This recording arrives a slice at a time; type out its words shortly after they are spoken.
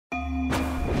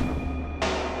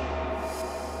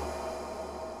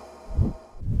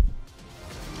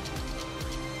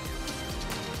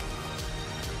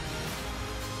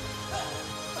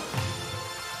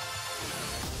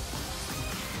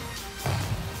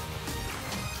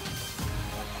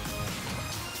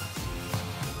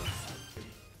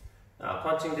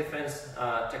punching defense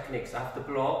techniques. After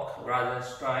block rather than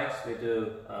strikes, we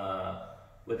do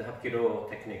with the Hapkido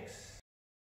techniques.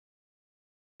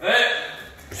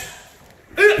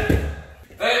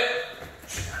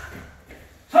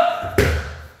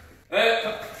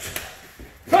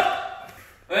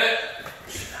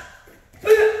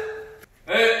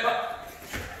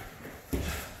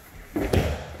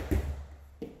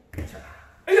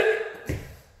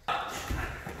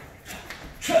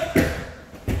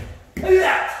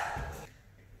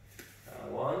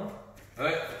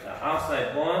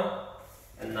 Outside one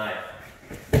and knife.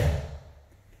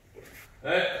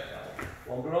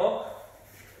 One block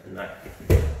and knife.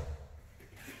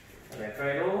 And then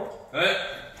cradle.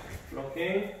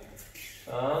 Blocking.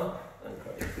 Turn and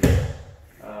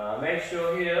cradle. Make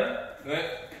sure here.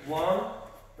 One.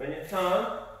 When you turn,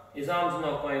 his arm's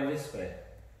not going this way.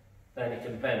 Then he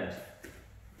can bend.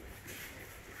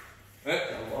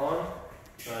 And one.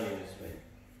 Turning this way.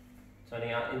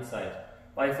 Turning out inside.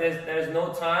 But if there's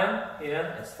no time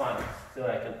here, it's fine. Still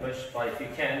I can push, but if you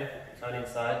can, turn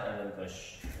inside and then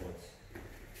push towards.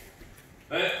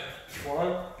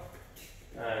 One,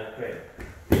 and cradle.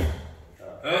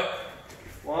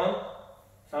 One,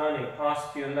 turning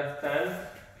past your left hand,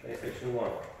 PlayStation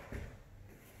 1.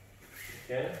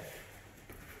 Okay.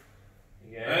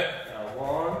 Again. Now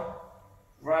one,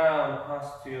 round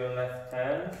past your left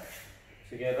hand,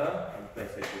 together, and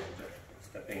PlayStation 2.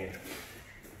 Stepping in.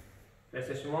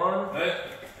 PlayStation 1,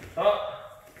 up,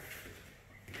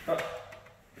 up,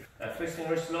 twisting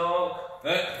wrist lock,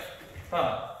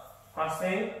 up,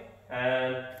 passing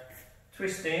and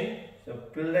twisting, so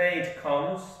blade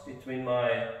comes between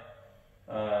my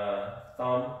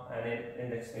thumb and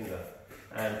index finger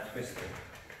and twisting.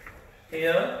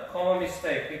 Here, common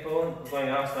mistake, people going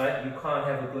outside, you can't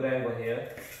have a good angle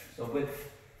here, so with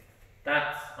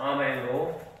that arm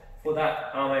angle, for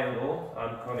that arm angle,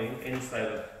 I'm coming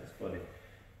inside of body.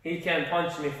 He can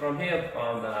punch me from here,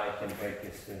 and then I can break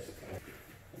his wrist.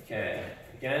 Okay,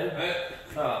 again,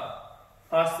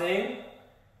 passing,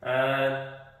 and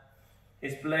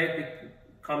his blade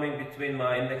coming between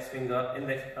my index finger,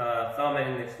 thumb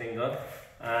and index finger,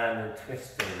 and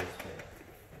twisting this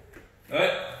way.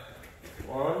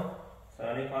 One,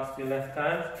 turning past your left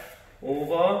hand,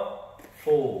 over,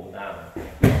 fall down.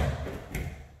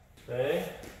 Okay,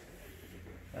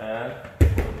 and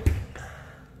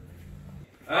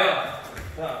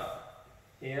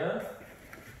here,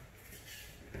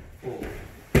 pull,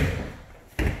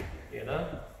 here,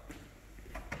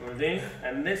 holding,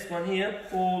 and this one here,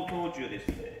 pull towards you this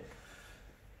way.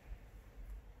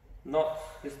 Not,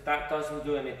 that doesn't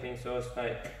do anything, so it's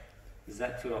like,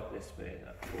 that you up this way,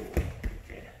 that pull,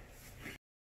 okay.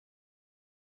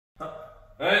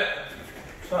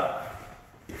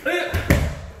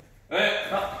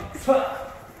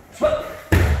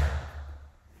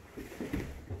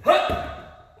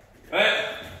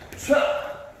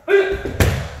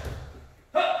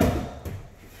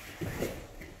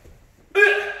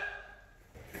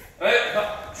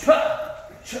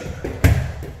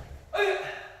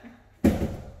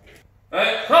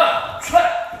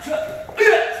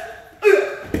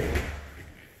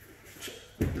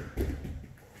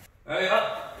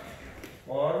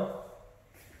 One,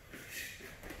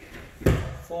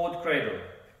 forward cradle.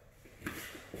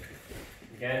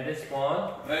 Again, this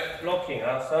one, blocking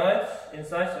outside,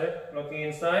 inside, sorry, blocking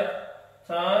inside.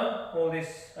 Turn, hold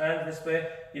this hand this way.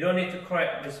 You don't need to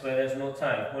correct this way, there's no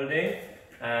time. Holding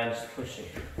and just pushing.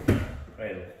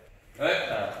 Cradle.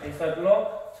 Inside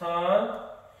block, turn,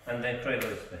 and then cradle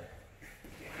this way.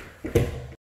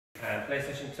 And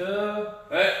PlayStation 2.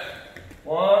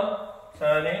 One,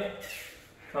 turning,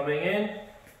 coming in,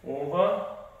 over,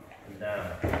 and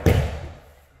down.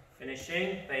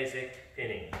 Finishing, basic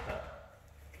pinning.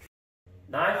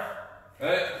 Knife.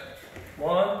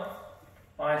 One,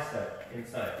 bicep,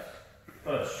 inside.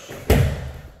 Push.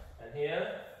 And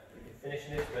here, you finish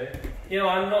this way. Here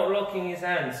I'm not locking his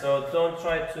hand, so don't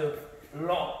try to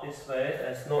lock this way,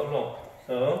 that's not locked.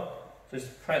 So,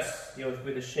 just press with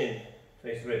the shin to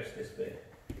his ribs this way.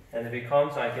 And if he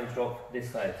comes, I can drop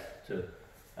this side too.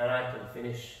 And I can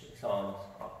finish his arms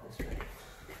up this way.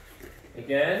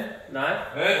 Again,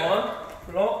 knife, one,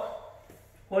 block,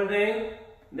 holding.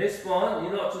 This one,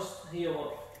 you not just here,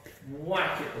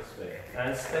 whack it this way.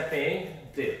 And stepping,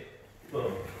 dip,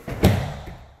 boom.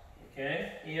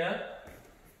 Okay, here,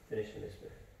 finishing this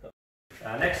way.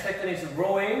 Next technique is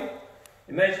rowing.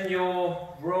 Imagine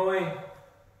you're rowing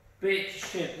big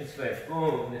ship this way,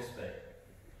 boom, this way.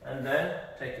 And then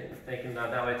take him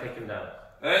down, that way take him down.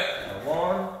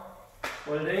 One,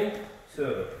 holding,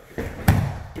 two,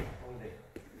 holding.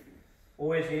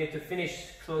 Always you need to finish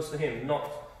close to him, not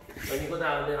when you go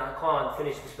down, then I can't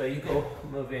finish this way. You go,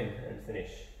 move in and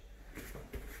finish.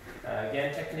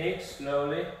 Again, technique,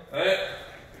 slowly.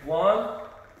 1,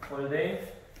 holding.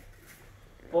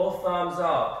 Both arms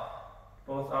up.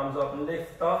 Both arms up,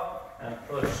 lift up and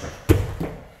push.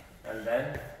 And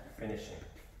then finishing.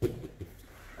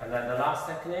 And then the last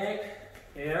technique,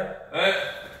 here.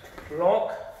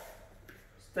 Block,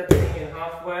 stepping in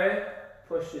halfway,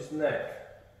 push his neck.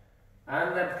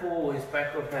 And then pull his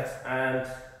back of head and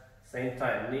same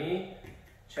time, knee,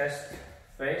 chest,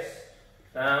 face,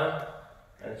 down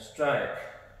and strike.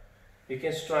 You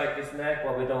can strike his neck,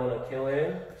 but we don't want to kill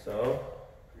him, so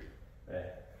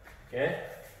there. Okay?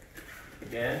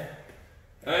 Again.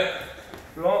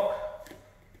 Block,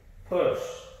 push.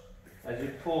 As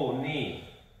you pull, knee,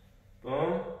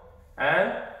 boom,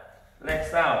 and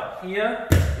legs out. Here,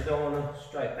 you don't want to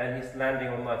strike, and he's landing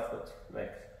on my foot,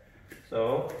 legs.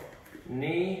 So,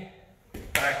 knee,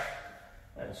 back,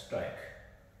 and strike.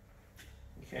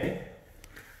 Okay?